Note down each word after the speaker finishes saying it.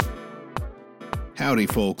Howdy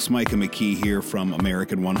folks, Micah McKee here from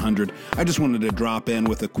American 100. I just wanted to drop in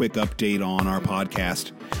with a quick update on our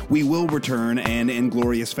podcast. We will return and in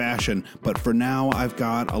glorious fashion, but for now I've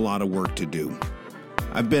got a lot of work to do.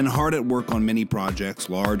 I've been hard at work on many projects,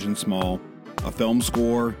 large and small, a film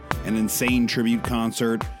score, an insane tribute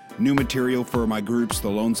concert, new material for my groups The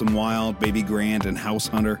Lonesome Wild, Baby Grant, and House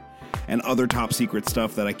Hunter, and other top secret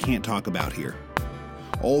stuff that I can't talk about here.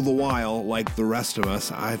 All the while, like the rest of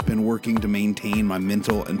us, I've been working to maintain my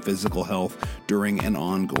mental and physical health during an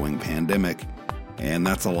ongoing pandemic. And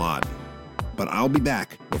that's a lot. But I'll be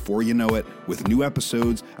back, before you know it, with new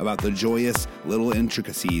episodes about the joyous little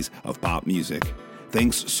intricacies of pop music.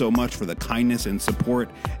 Thanks so much for the kindness and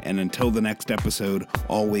support, and until the next episode,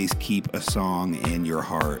 always keep a song in your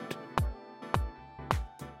heart.